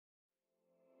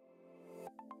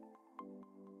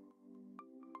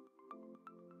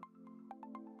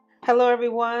Hello,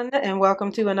 everyone, and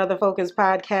welcome to another Focus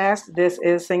podcast. This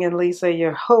is Singinlisa,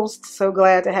 your host. So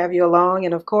glad to have you along.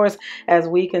 And of course, as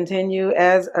we continue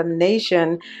as a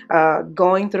nation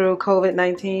going through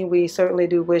COVID-19, we certainly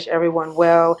do wish everyone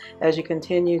well as you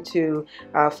continue to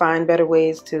find better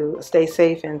ways to stay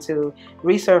safe and to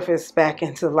resurface back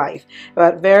into life.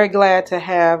 But very glad to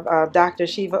have Dr.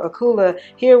 Shiva Akula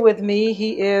here with me.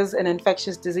 He is an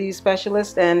infectious disease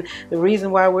specialist, and the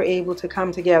reason why we're able to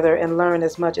come together and learn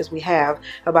as much as we have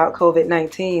about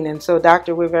COVID-19. And so,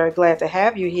 Doctor, we're very glad to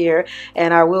have you here.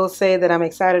 And I will say that I'm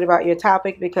excited about your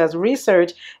topic because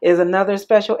research is another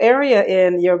special area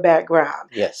in your background.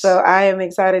 Yes. So I am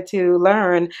excited to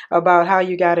learn about how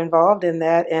you got involved in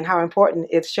that and how important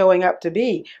it's showing up to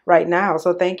be right now.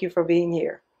 So thank you for being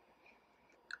here.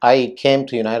 I came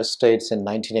to the United States in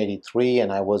 1983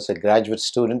 and I was a graduate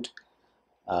student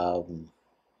um,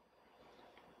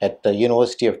 at the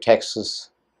University of Texas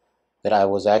that I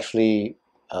was actually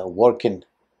working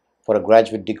for a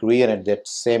graduate degree, and at that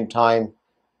same time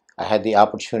I had the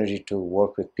opportunity to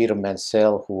work with Peter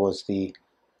Mansell, who was the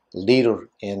leader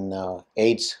in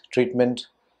AIDS treatment,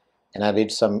 and I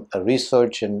did some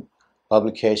research and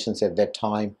publications at that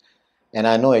time, and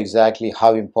I know exactly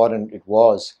how important it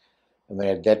was. I mean,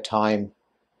 at that time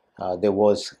there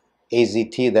was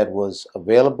AZT that was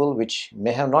available, which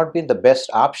may have not been the best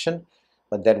option,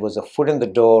 but that was a foot in the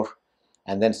door,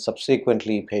 and then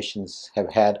subsequently patients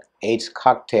have had AIDS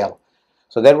cocktail.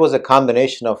 So that was a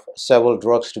combination of several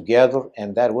drugs together,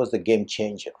 and that was the game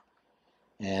changer.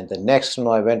 And the next one,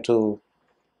 I went to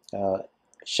uh,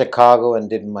 Chicago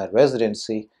and did my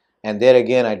residency, and there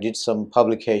again I did some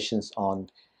publications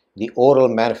on the oral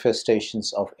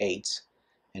manifestations of AIDS,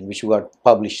 and which got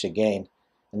published again.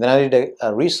 And then I did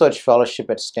a research fellowship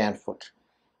at Stanford,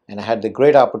 and I had the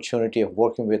great opportunity of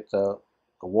working with the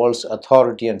world's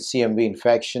authority on CMV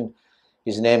infection.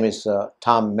 His name is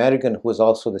Tom Merrigan, who is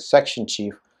also the section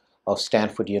chief of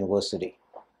Stanford University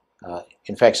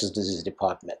Infectious Disease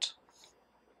Department.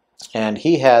 And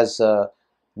he has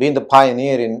been the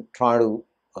pioneer in trying to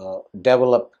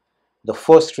develop the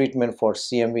first treatment for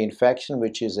CMV infection,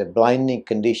 which is a blinding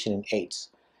condition in AIDS,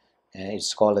 and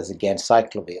it's called as a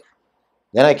ganciclovir.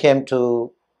 Then I came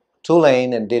to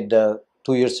Tulane and did 2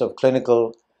 years of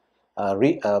clinical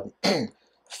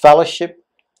fellowship,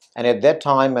 and at that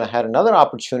time I had another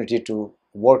opportunity to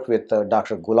work with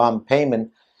Dr. Ghulam Payman,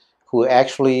 who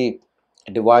actually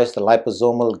devised the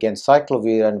liposomal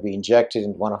ganciclovir, and we injected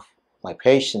in one of my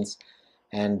patients,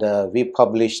 and we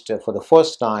published for the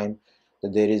first time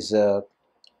that there is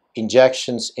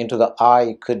injections into the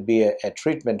eye could be a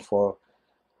treatment for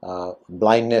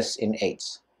blindness in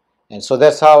AIDS. And so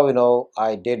that's how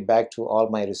I did back to all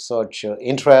my research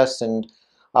interests, and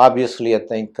obviously I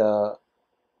think the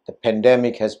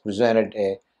pandemic has presented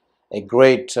a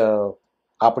great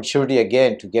opportunity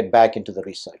again to get back into the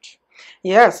research.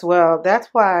 Yes, well, that's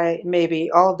why maybe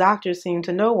all doctors seem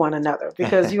to know one another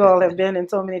because you all have been in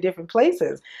so many different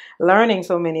places, learning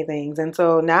so many things. And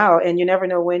so now, and you never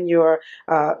know when your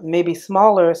maybe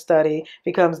smaller study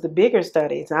becomes the bigger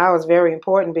studies. Now it's very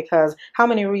important because how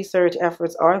many research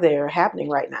efforts are there happening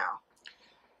right now?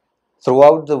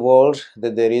 Throughout the world,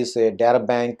 there is a data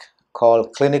bank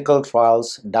called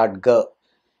clinicaltrials.gov,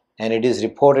 and it is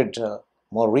reported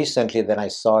more recently than I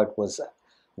saw it was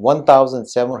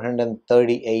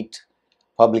 1,738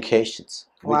 publications,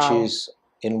 which Wow. is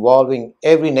involving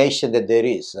every nation that there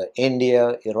is,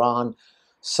 India, Iran,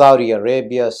 Saudi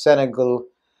Arabia, Senegal,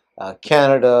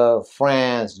 Canada,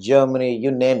 France, Germany, you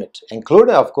name it,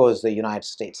 including, of course, the United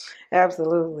States,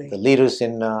 Absolutely. the leaders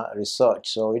in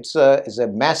research. So it's a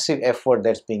massive effort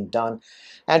that's being done.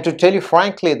 And to tell you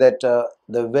frankly that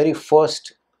the very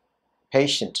first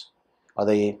patient, or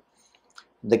the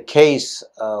case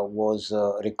was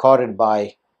recorded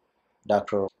by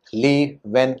Dr. Li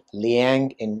Wen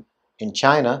Liang in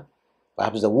China,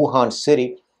 perhaps the Wuhan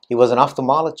city. He was an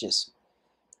ophthalmologist,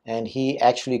 and he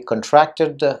actually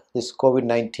contracted this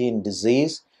COVID-19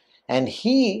 disease. And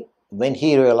when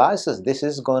he realizes this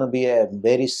is going to be a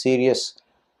very serious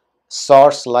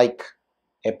SARS-like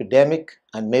epidemic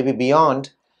and maybe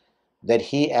beyond, that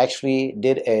he actually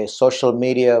did a social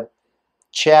media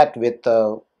chat with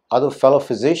other fellow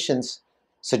physicians,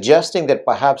 suggesting that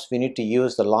perhaps we need to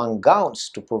use the long gowns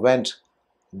to prevent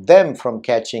them from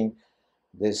catching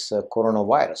this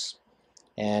coronavirus.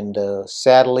 And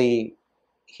sadly,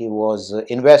 he was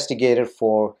investigated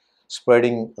for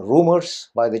spreading rumors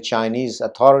by the Chinese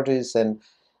authorities, and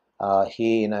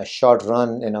he, in a short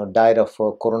run, died of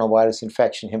coronavirus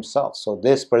infection himself. So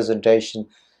this presentation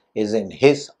is in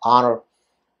his honor,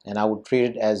 and I would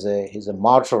treat it as he's a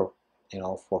martyr,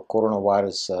 for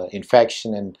coronavirus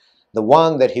infection, and the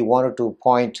one that he wanted to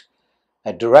point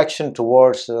a direction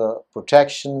towards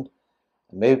protection,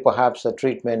 maybe perhaps a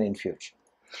treatment in future.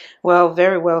 Well,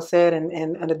 very well said,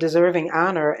 and a deserving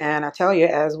honor. And I tell you,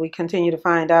 as we continue to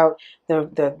find out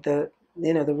the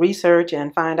the research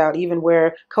and find out even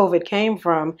where COVID came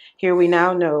from, here we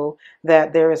now know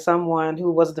that there is someone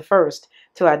who was the first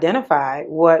to identify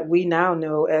what we now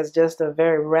know as just a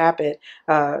very rapid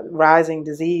rising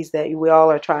disease that we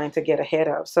all are trying to get ahead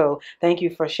of. So thank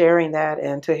you for sharing that,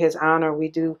 and to his honor, we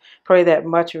do pray that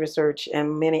much research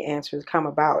and many answers come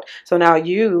about. So now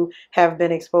you have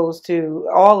been exposed to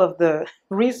all of the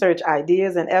research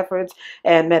ideas and efforts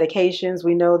and medications.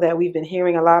 We know that we've been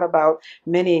hearing a lot about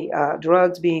many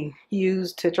drugs being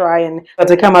used to try and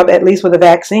to come up at least with a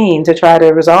vaccine to try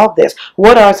to resolve this.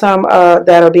 What are some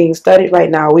that are being studied right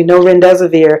now? We know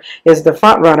remdesivir is the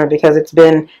front runner because it's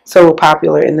been so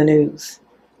popular in the news.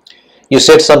 You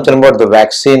said something about the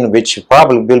vaccine, which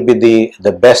probably will be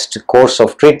the best course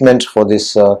of treatment for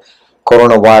this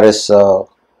coronavirus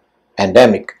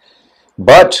pandemic.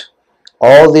 But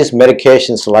all these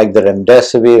medications like the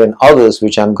remdesivir and others,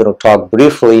 which I'm going to talk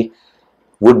briefly,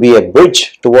 would be a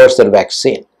bridge towards the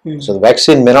vaccine. So the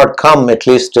vaccine may not come at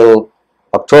least till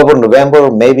October,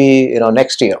 November, maybe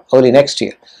next year, early next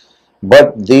year.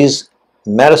 But these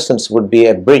medicines would be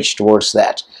a bridge towards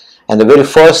that. And the very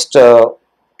first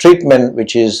treatment,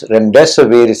 which is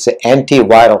remdesivir, is an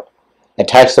antiviral,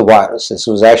 attacks the virus. This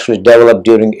was actually developed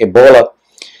during Ebola.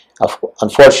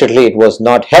 Unfortunately, it was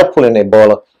not helpful in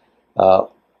Ebola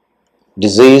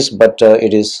disease, but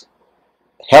it is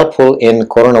helpful in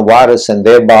coronavirus, and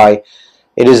thereby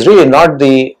it is really not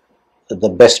the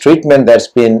best treatment that's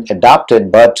been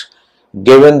adopted, but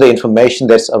given the information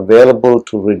that's available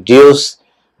to reduce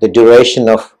the duration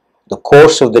of the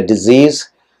course of the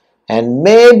disease, and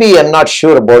maybe I'm not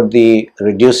sure about the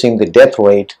reducing the death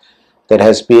rate, that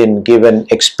has been given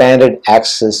expanded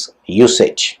access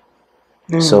usage.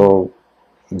 So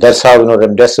that's how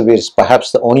remdesivir is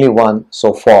perhaps the only one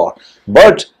so far.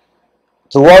 But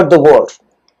throughout the world,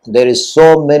 there is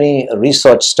so many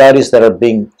research studies that are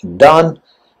being done,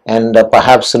 and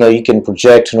perhaps you can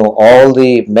project all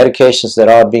the medications that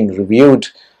are being reviewed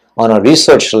on a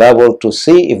research level to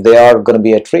see if they are going to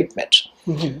be a treatment.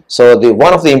 So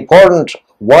one of the important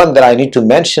one that I need to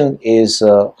mention is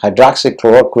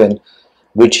hydroxychloroquine,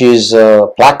 which is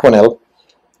Plaquenil,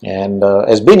 and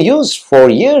has been used for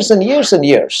years and years and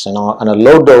years on a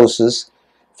low doses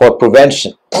for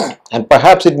prevention, and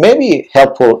perhaps it may be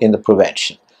helpful in the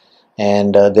prevention.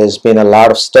 And there's been a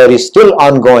lot of studies still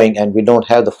ongoing, and we don't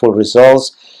have the full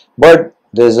results, but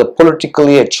there's a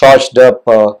politically charged up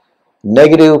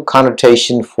negative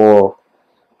connotation for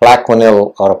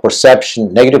Plaquenil, or a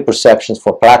perception, negative perceptions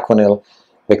for Plaquenil,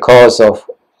 because of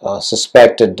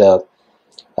suspected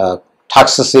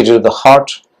toxicity to the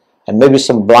heart and maybe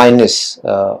some blindness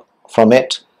from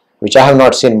it, which I have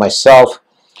not seen myself.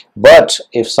 But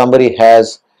if somebody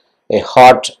has a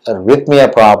heart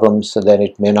arrhythmia problem, so then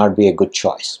it may not be a good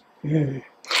choice.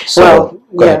 So,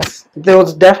 well, yes,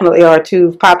 those definitely are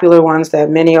two popular ones that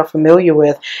many are familiar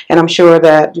with, and I'm sure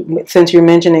that since you're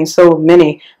mentioning so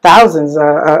many thousands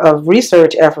of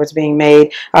research efforts being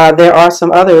made, there are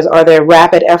some others. Are there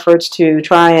rapid efforts to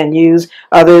try and use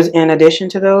others in addition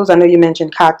to those? I know you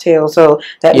mentioned cocktails, so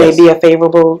that may be a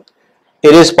favorable.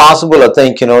 It is possible, I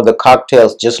think, the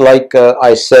cocktails, just like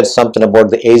I said something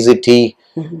about the AZT,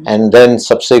 and then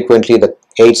subsequently the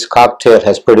AIDS cocktail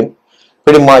has pretty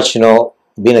much,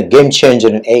 been a game changer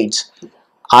in AIDS.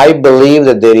 I believe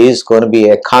that there is going to be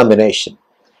a combination.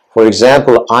 For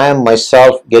example, I am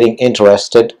myself getting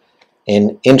interested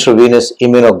in intravenous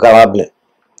immunoglobulin,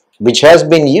 which has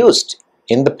been used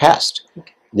in the past.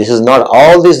 This is not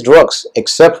all these drugs,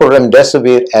 except for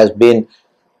remdesivir, has been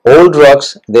old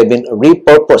drugs. They've been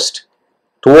repurposed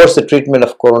towards the treatment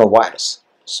of coronavirus.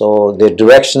 So the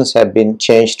directions have been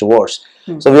changed towards.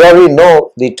 So we already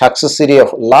know the toxicity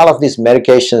of a lot of these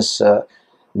medications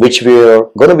which we are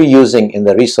going to be using in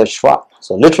the research trial.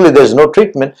 So literally there's no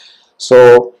treatment.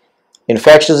 So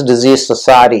Infectious Disease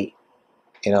Society,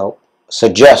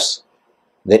 suggests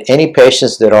that any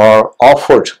patients that are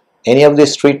offered any of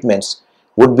these treatments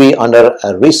would be under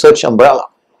a research umbrella.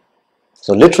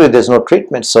 So literally there's no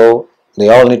treatment, so they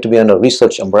all need to be under a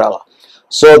research umbrella.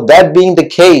 So that being the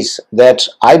case, that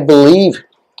I believe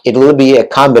it will be a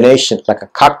combination, like a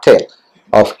cocktail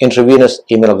of intravenous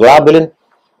immunoglobulin,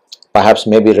 perhaps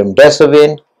maybe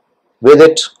remdesivir with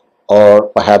it, or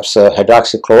perhaps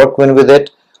hydroxychloroquine with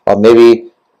it, or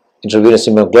maybe intravenous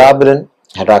immunoglobulin,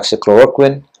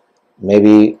 hydroxychloroquine,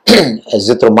 maybe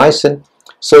azithromycin.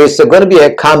 So it's going to be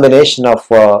a combination of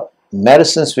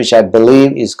medicines, which I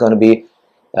believe is going to be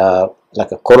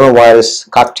like a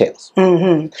coronavirus cocktails.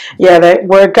 Mm-hmm. Yeah, that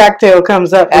word cocktail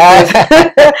comes up because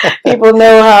people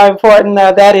know how important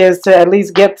that is to at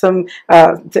least get some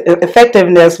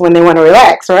effectiveness when they want to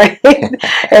relax, right?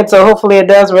 And so hopefully it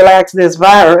does relax this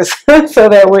virus so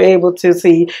that we're able to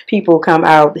see people come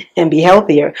out and be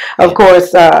healthier. Of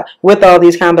course, with all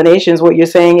these combinations, what you're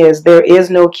saying is there is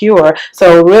no cure.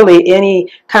 So really any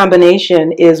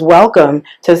combination is welcome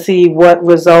to see what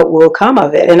result will come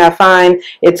of it. And I find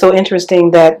it's so interesting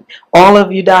that all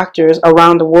of you doctors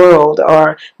around the world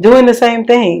are doing the same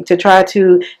thing to try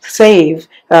to save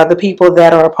the people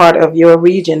that are a part of your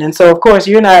region. And so, of course,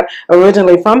 you're not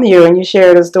originally from here, and you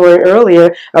shared a story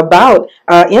earlier about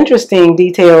interesting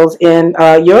details in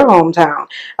your hometown.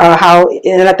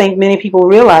 And I think many people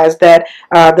realize that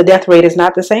the death rate is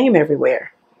not the same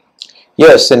everywhere.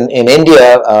 Yes, in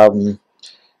India,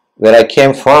 where I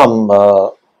came from,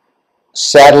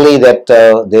 sadly that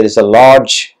there is a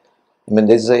large, I mean,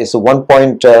 it's a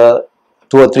 1.2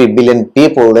 or 3 billion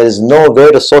people. There is no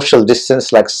way to social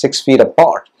distance like 6 feet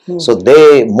apart. So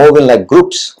they move in like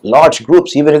groups, large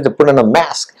groups, even if they put on a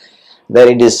mask, that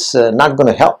it is not going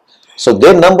to help. So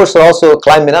their numbers are also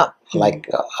climbing up. Like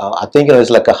I think it's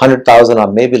like 100,000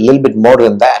 or maybe a little bit more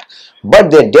than that.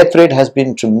 But their death rate has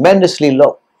been tremendously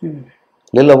low,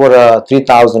 little over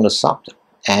 3,000 or something.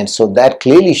 And so that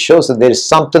clearly shows that there is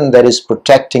something that is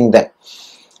protecting them.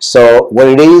 So what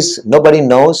it is, nobody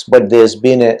knows, but there's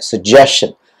been a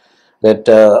suggestion that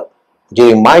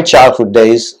during my childhood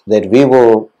days that we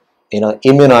were,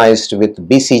 immunized with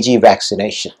BCG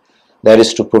vaccination, that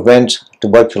is to prevent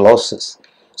tuberculosis.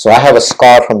 So I have a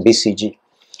scar from BCG.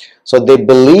 So they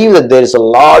believe that there is a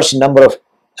large number of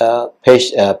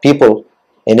people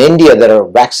in India that are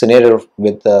vaccinated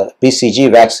with BCG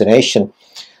vaccination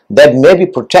that may be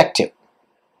protective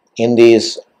in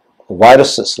these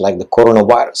viruses like the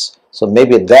coronavirus. So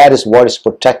maybe that is what is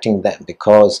protecting them,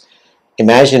 because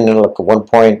imagine like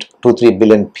 1.23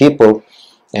 billion people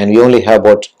and we only have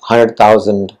about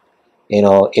 100,000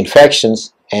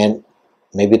 infections and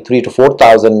maybe 3 to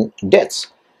 4,000 deaths.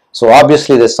 So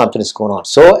obviously there's something that's going on.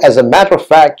 So as a matter of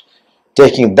fact,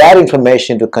 taking that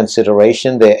information into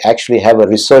consideration, they actually have a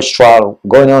research trial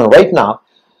going on right now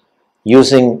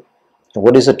using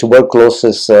what is a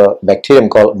tuberculosis bacterium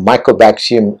called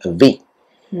Mycobacterium V.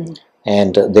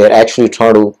 And they're actually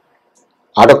trying to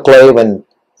autoclave and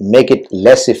make it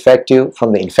less effective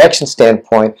from the infection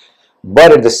standpoint,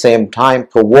 but at the same time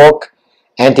provoke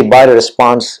antibody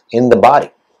response in the body.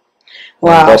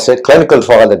 Wow. And that's a clinical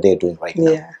trial that they're doing right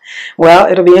now. Yeah. Well,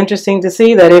 it'll be interesting to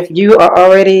see that if you are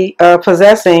already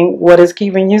possessing what is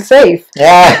keeping you safe.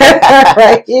 Yeah.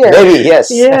 Right here. Maybe,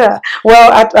 yes. Yeah.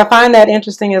 Well, I find that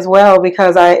interesting as well,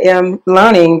 because I am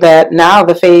learning that now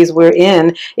the phase we're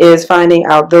in is finding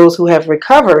out those who have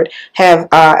recovered have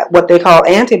what they call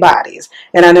antibodies.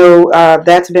 And I know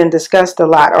that's been discussed a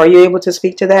lot. Are you able to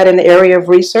speak to that in the area of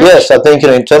research? Yes, I think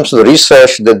in terms of the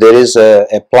research that there is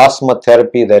a plasma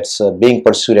therapy that's being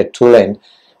pursued at Tulane,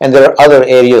 and there are other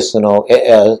areas,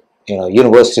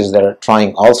 universities that are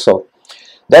trying also.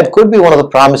 That could be one of the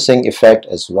promising effect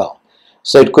as well.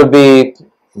 So it could be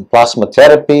plasma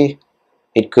therapy,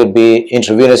 it could be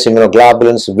intravenous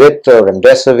immunoglobulins with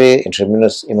remdesivir,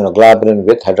 intravenous immunoglobulin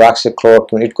with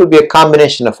hydroxychloroquine. It could be a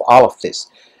combination of all of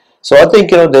this. So I think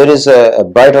there is a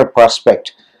brighter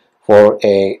prospect for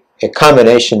a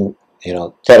combination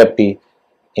therapy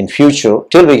in future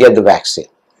till we get the vaccine.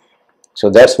 So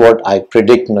that's what I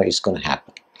predict is going to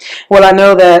happen. Well, I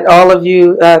know that all of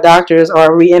you doctors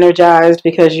are re-energized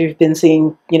because you've been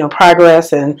seeing,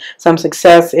 progress and some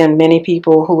success in many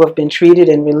people who have been treated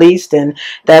and released, and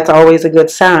that's always a good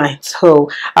sign. So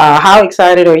how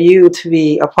excited are you to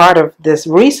be a part of this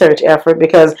research effort,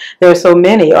 because there are so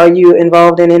many? Are you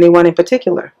involved in anyone in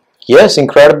particular? Yes,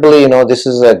 incredibly, this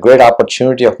is a great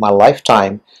opportunity of my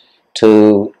lifetime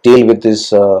to deal with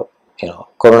this,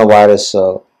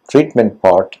 coronavirus treatment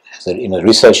part as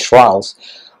research trials.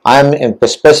 I'm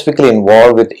specifically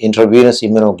involved with intravenous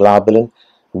immunoglobulin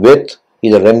with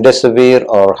either remdesivir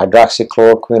or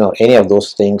hydroxychloroquine or any of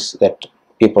those things that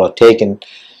people are taking.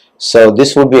 So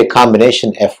this would be a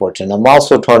combination effort, and I'm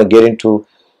also trying to get into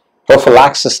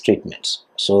prophylaxis treatments.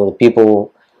 So the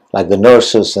people like the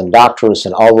nurses and doctors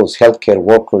and all those healthcare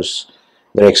workers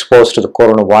that are exposed to the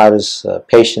coronavirus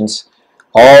patients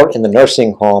or in the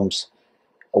nursing homes,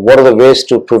 what are the ways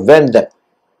to prevent them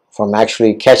from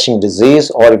actually catching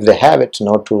disease, or if they have it,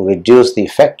 to reduce the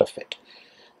effect of it.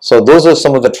 So those are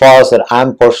some of the trials that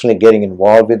I'm personally getting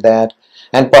involved with that,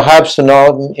 and perhaps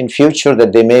in future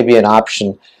that there may be an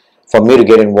option for me to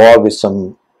get involved with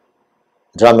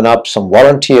drumming up some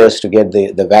volunteers to get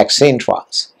the vaccine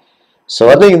trials. So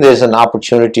I think there's an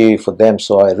opportunity for them.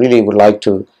 So I really would like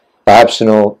to perhaps,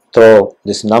 throw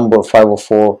this number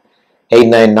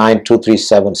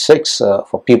 504-899-2376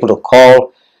 for people to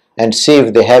call and see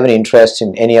if they have any interest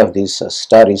in any of these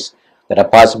studies that I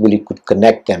possibly could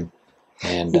connect them.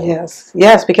 And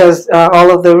Yes, because all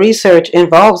of the research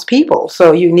involves people,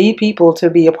 so you need people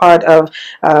to be a part of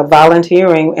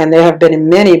volunteering. And there have been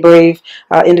many brave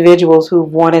individuals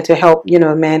who've wanted to help,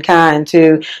 mankind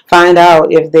to find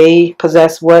out if they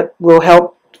possess what will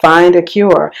help find a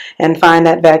cure and find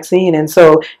that vaccine. And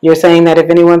so you're saying that if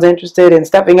anyone's interested in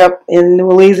stepping up in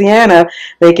Louisiana,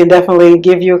 they can definitely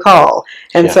give you a call.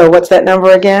 And yeah, so what's that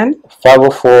number again?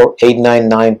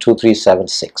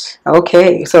 504-899-2376.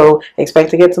 Okay, so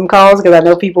expect to get some calls because I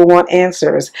know people want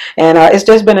answers. And it's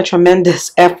just been a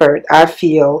tremendous effort, I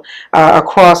feel,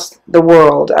 across the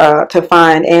world to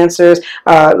find answers.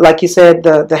 Like you said,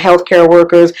 the healthcare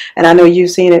workers, and I know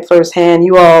you've seen it firsthand.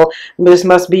 You all, this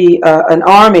must be an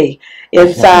army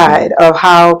inside of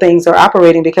how things are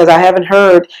operating, because I haven't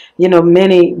heard,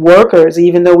 many workers,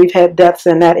 even though we've had deaths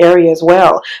in that area as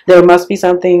well. There must be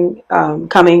something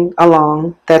coming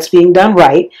along that's being done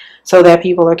right so that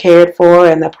people are cared for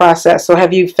in the process. So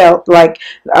have you felt like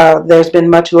there's been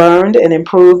much learned and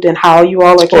improved in how you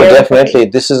all are caring? Oh, definitely.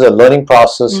 This is a learning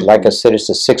process. Mm-hmm. Like I said, it's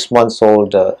a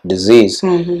 6-month-old disease,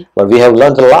 mm-hmm. but we have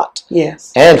learned a lot.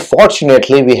 Yes. And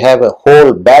fortunately, we have a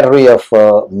whole battery of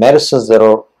medicines that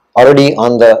are already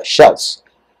on the shelves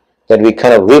that we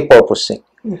kind of repurposing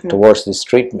mm-hmm. towards this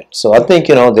treatment. So I think,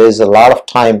 there's a lot of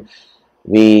time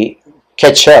we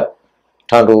catch up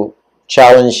trying to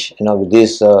challenge, with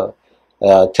these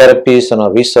therapies on a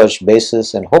research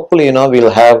basis, and hopefully, we'll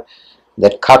have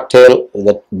that cocktail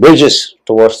that bridges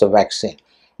towards the vaccine.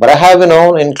 But I have,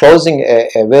 in closing,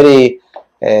 a very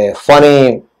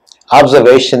funny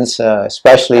observations,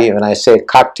 especially when I say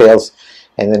cocktails,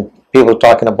 and then people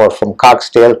talking about from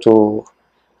cocktail to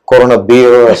Corona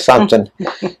beer or something.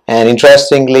 And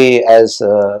interestingly, as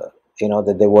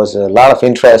that there was a lot of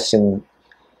interest in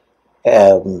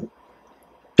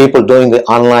people doing the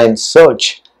online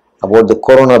search about the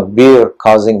Corona beer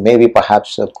causing maybe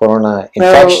perhaps a Corona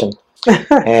infection.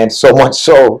 And so much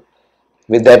so,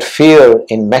 with that fear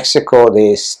in Mexico,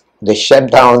 they shut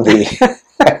down the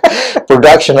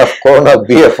production of Corona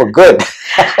beer for good.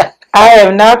 I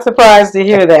am not surprised to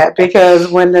hear that, because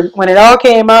when it all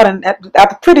came out, and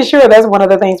I'm pretty sure that's one of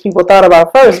the things people thought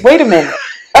about first. Wait a minute.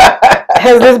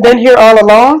 Has this been here all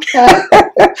along? And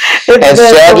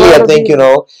sadly, I think,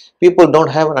 people don't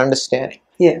have an understanding.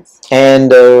 Yes.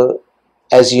 And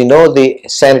as you know, the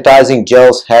sanitizing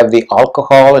gels have the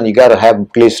alcohol, and you got to have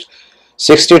at least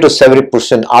 60 to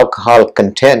 70% alcohol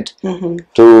content mm-hmm.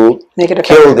 to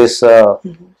kill this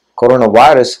mm-hmm.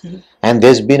 coronavirus. Mm-hmm. And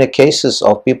there's been cases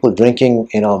of people drinking,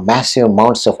 massive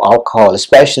amounts of alcohol,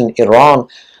 especially in Iran.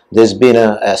 There's been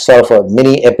a sort of a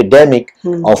mini epidemic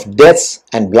mm-hmm. of deaths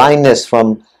and blindness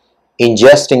from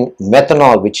ingesting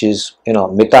methanol, which is,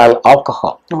 methyl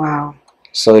alcohol. Wow.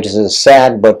 So it is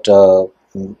sad, but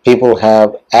people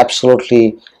have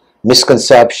absolutely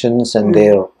misconceptions, and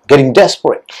they're getting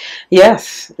desperate.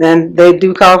 Yes, and they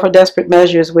do call for desperate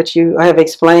measures, which you have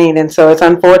explained. And so it's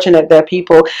unfortunate that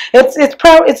people,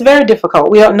 it's very difficult.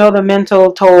 We don't know the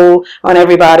mental toll on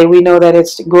everybody. We know that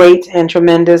it's great and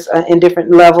tremendous in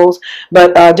different levels,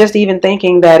 but just even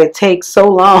thinking that it takes so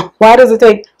long. Why does it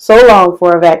take so long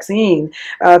for a vaccine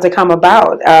to come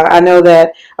about? I know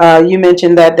that you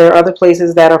mentioned that there are other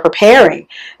places that are preparing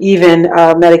even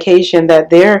medication that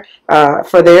they're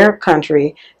for their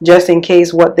country, just in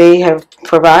case what they have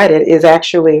provided is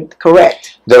actually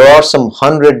correct. There are some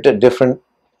 100 different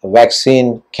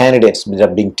vaccine candidates that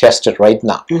are being tested right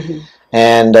now. Mm-hmm.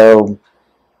 And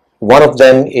one of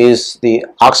them is the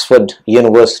Oxford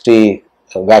University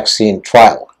vaccine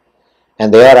trial.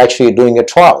 And they are actually doing a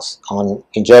trials on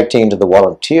injecting into the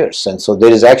volunteers. And so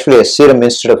there is actually a Serum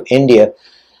Institute of India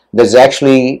that's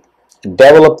actually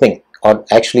developing or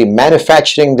actually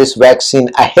manufacturing this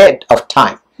vaccine ahead of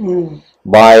time. Mm.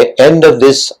 By end of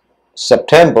this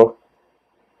September,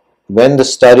 when the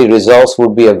study results will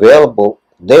be available,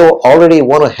 they will already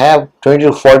want to have 20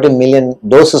 to 40 million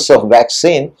doses of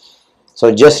vaccine.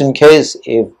 So just in case,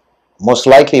 if most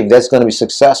likely if that's going to be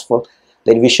successful,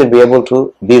 then we should be able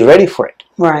to be ready for it.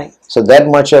 Right. So that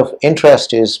much of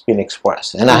interest is being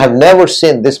expressed. And I have never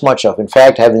seen this much of, in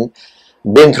fact, having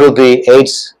been through the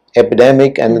AIDS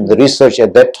epidemic and the research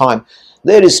at that time,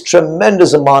 there is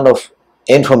tremendous amount of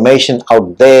information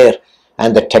out there,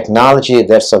 and the technology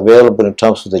that's available in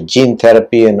terms of the gene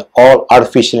therapy and all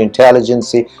artificial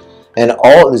intelligence and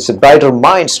all these brighter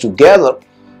minds together.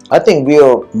 I think we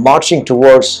are marching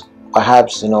towards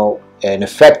perhaps an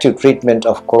effective treatment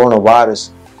of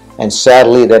coronavirus, and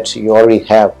sadly that you already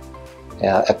have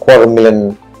a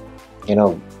 250,000,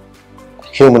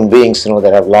 human beings,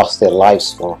 that have lost their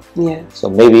lives for. Yeah. So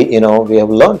maybe, we have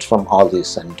learned from all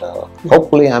this, and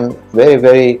hopefully I'm very,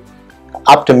 very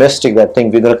optimistic that we're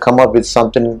going to come up with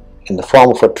something in the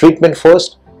form of a treatment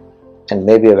first and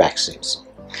maybe a vaccine.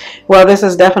 Well, this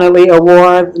is definitely a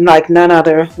war like none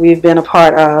other we've been a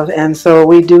part of. And so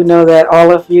we do know that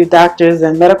all of you doctors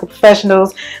and medical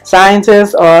professionals,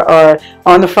 scientists are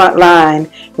on the front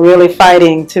line really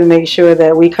fighting to make sure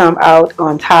that we come out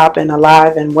on top and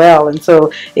alive and well. And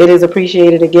so it is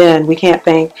appreciated again. We can't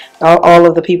thank all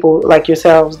of the people like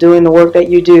yourselves doing the work that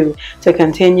you do to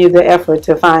continue the effort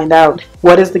to find out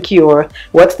what is the cure,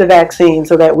 what's the vaccine,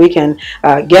 so that we can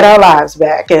get our lives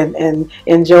back and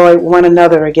enjoy one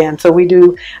another again. So we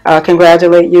do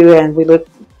congratulate you, and we look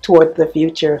toward the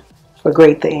future for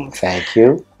great things. Thank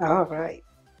you. All right.